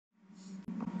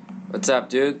What's up,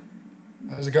 dude?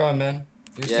 How's it going, man?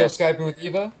 You still Yeah. Skyping with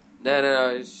Eva? No.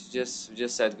 It's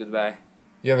just said goodbye.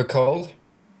 You have a cold?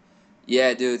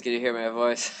 Yeah, dude. Can you hear my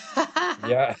voice?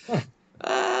 Yeah.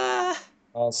 Ah,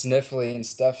 All sniffly and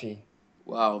stuffy.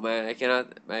 wow, man. I cannot.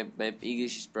 My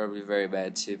English is probably very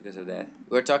bad too because of that.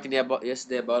 We were talking about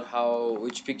yesterday about how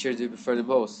which picture do you prefer the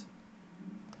most?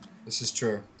 This is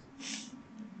true.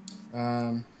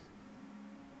 Um,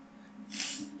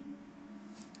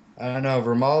 I don't know.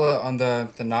 Ramallah on the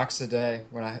Noxa day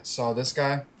when I saw this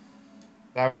guy,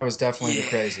 that was definitely the Yeah,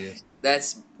 craziest.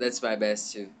 that's my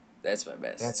best too. That's my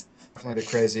best. That's definitely the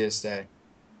craziest day.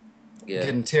 Yeah.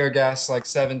 Getting tear gassed like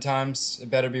 7 times,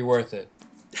 it better be worth it.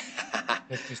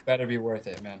 Pictures better be worth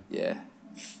it, man. Yeah.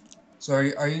 So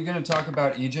are you going to talk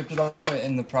about Egypt at all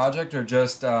in the project or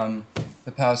just the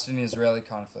Palestinian-Israeli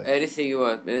conflict? Anything you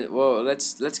want, man. Well,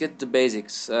 let's get to the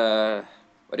basics.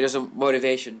 What is your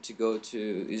motivation to go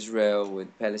to Israel with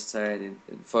Palestine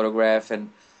and photograph and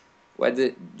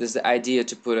does the idea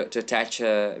to to attach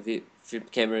a film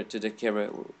camera to the camera?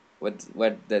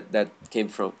 What that came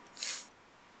from?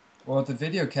 Well, with the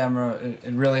video camera,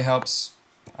 it really helps.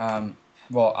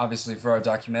 Well, obviously for a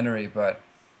documentary, but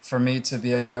for me to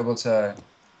be able to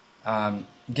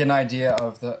get an idea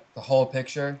of the whole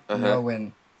picture, Uh huh.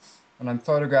 when I'm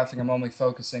photographing, I'm only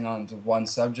focusing on the one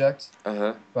subject, Uh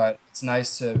huh. but it's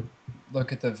nice to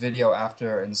look at the video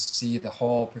after and see the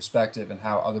whole perspective and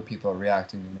how other people are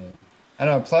reacting to me. I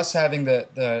don't know. Plus, having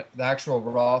the actual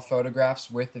raw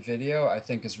photographs with the video, I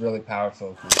think is really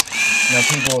powerful because,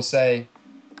 people will say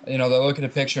they'll look at a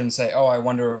picture and say, "Oh, I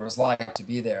wonder what it was like to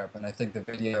be there." But I think the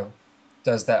video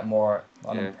does that more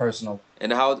on a Yeah. personal.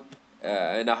 And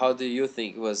how do you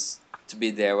think it was to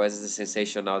be there? What is the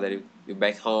sensation now that you're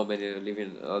back home and you're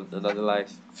living another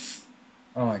life?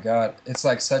 Oh my God, it's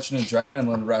like such an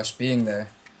adrenaline rush being there.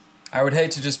 I would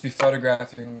hate to just be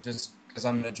photographing just because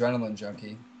I'm an adrenaline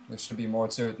junkie. There should be more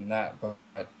to it than that, but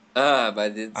Ah,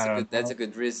 but it's I a don't good. That's a know.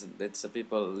 good reason. That some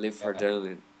people live for Yeah.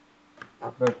 adrenaline.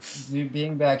 But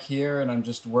being back here and I'm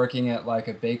just working at like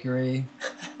a bakery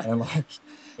and like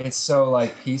it's so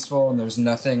like peaceful and there's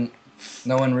nothing,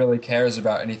 no one really cares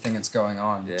about anything that's going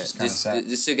on, which Yeah. is kind of sad.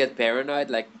 Just to get paranoid,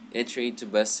 like entering into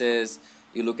buses,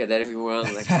 you look at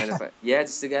everyone, like kind of. Yeah,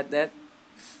 just to get that.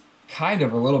 Kind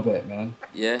of a little bit, man.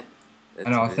 Yeah, I that's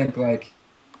know. I amazing. think like,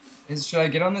 should I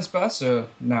get on this bus or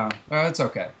no? It's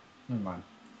okay. Never mind.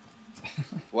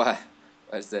 Why?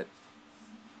 Why is that?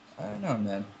 I don't know,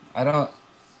 man. I don't.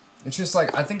 It's just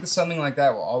like I think that something like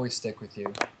that will always stick with you,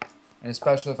 and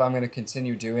especially if I'm going to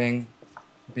continue trying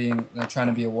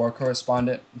to be a war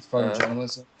correspondent in Uh,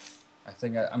 photojournalism. I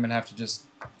think I'm going to have to just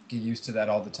get used to that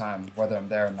all the time, whether I'm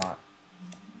there or not.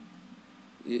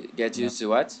 you get You know, used to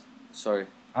what? Sorry.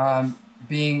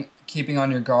 keeping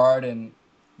on your guard and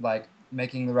like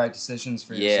making the right decisions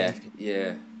for your Yeah, safety.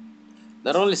 yeah.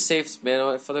 Not only safe,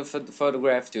 man, for the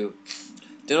photograph too.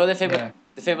 Do you know Yeah.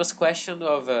 the famous question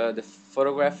of the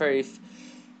photographer?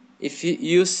 If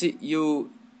you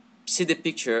see the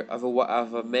picture of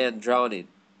of a man drowning,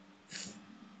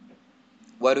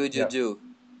 what would you Yep. do?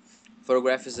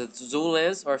 Photograph is a zoom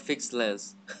lens or fixed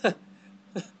lens?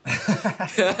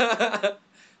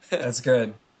 That's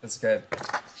good. That's good.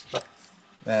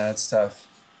 Man, that's tough.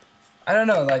 I don't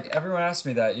know, like everyone asks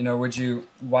me that,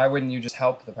 why wouldn't you just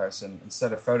help the person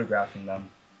instead of photographing them?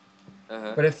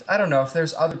 Uh-huh. But if, I don't know, if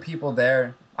there's other people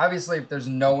there, obviously if there's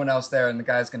no one else there and the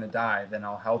guy's gonna die, then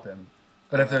I'll help him.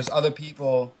 But if Uh-huh. there's other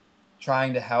people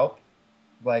trying to help,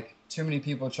 like too many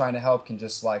people trying to help can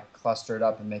just like cluster it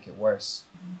up and make it worse.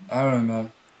 I don't know,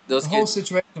 man. Those The whole kids.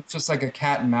 situation is just like a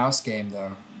cat and mouse game,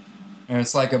 though. And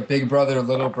it's like a big brother,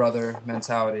 little brother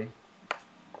mentality.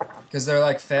 Because they're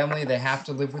like family, they have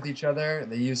to live with each other.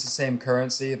 They use the same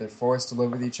currency. They're forced to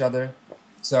live with each other.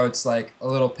 So it's like a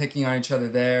little picking on each other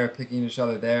there, picking each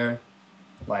other there.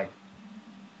 Like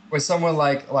with someone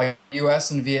like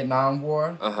U.S. and Vietnam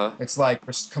War, Uh-huh. it's like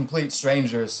we're complete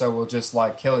strangers, so we'll just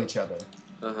like kill each other,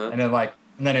 Uh-huh. and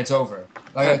then it's over.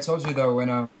 Like I told you though,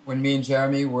 when me and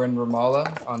Jeremy were in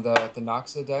Ramallah on the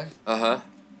Naksa day, Uh-huh.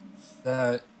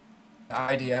 the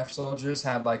IDF soldiers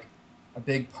had like a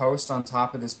big post on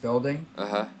top of this building,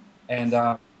 Uh-huh. and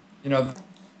you know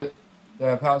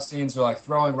the Palestinians were like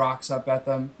throwing rocks up at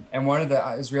them, and one of the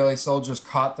Israeli soldiers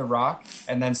caught the rock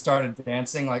and then started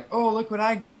dancing like, "Oh, look what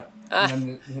I got!" And Ah.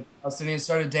 then the Palestinians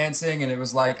started dancing, and it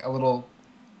was like a little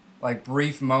like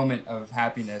brief moment of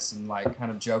happiness and like kind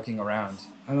of joking around.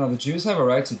 I don't know. The Jews have a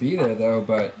right to be there though,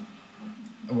 but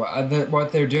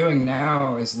what they're doing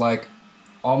now is like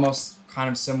almost kind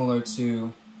of similar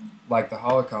to like the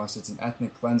Holocaust. It's an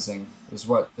ethnic cleansing, is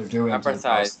what they're doing to the Apartheid.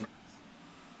 Palestinians.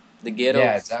 The ghetto.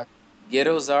 Yeah, exactly.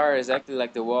 Ghettos are exactly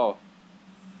like the wall.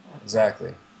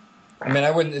 Exactly. I mean,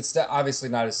 I wouldn't. It's obviously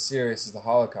not as serious as the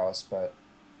Holocaust, but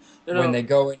No, when no. they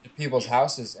go into people's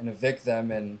houses and evict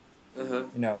them and Uh-huh.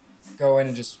 you know go in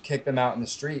and just kick them out in the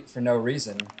street for no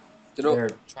reason, You know, they're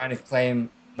trying to claim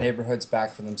neighborhoods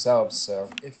back for themselves. So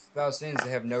if Palestinians,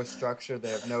 they have no structure, they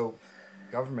have no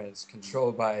government, it's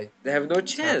controlled by they have no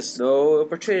chance, terrorists. no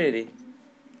opportunity.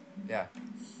 Yeah.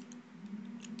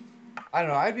 I don't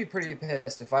know. I'd be pretty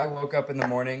pissed if I woke up in the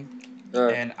morning Uh,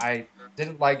 and I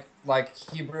didn't like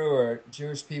Hebrew or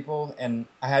Jewish people, and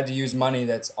I had to use money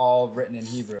that's all written in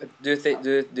Hebrew. do you think?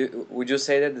 Would you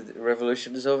say that the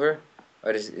revolution is over,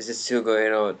 or is it still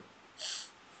going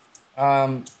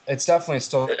on? It's definitely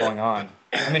still going on.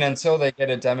 I mean, until they get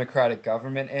a democratic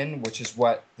government in, which is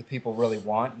what the people really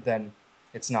want, then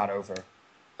it's not over. Uh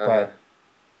huh. But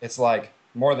it's like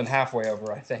more than halfway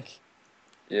over, I think.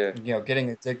 Yeah. Getting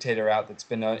a dictator out that's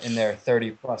been in there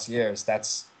 30 plus years,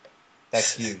 that's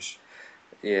huge.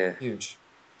 Yeah. Huge.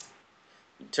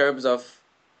 In terms of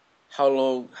how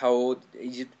old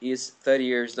Egypt is, 30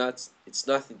 years. Not it's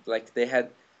nothing. Like they had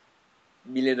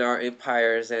millionaire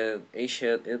empires and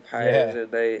ancient empires, Yeah.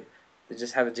 and they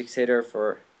just have a dictator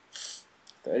for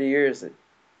 30 years. I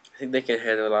think they can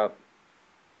handle a lot.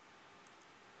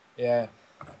 Yeah.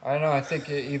 I don't know. I think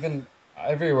even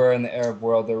everywhere in the Arab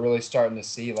world, they're really starting to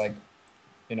see like,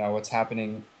 what's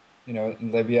happening,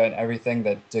 in Libya and everything,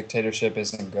 that dictatorship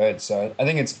isn't good. So I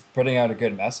think it's putting out a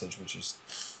good message, which is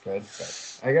good.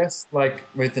 But I guess like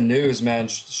with the news, man,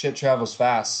 shit travels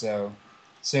fast. So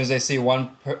as soon as they see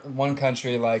one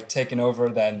country like taking over,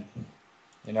 then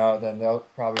they'll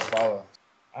probably follow.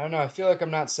 I don't know. I feel like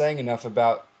I'm not saying enough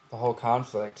about the whole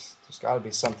conflict. There's got to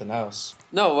be something else.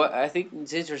 No, what I think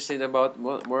it's interesting about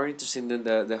more interesting than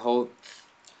the whole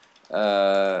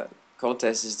uh,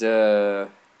 contest is the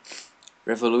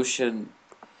revolution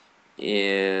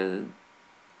in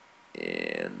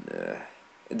in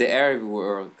the Arab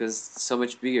world because it's so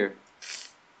much bigger.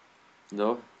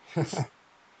 No,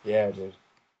 Yeah, dude.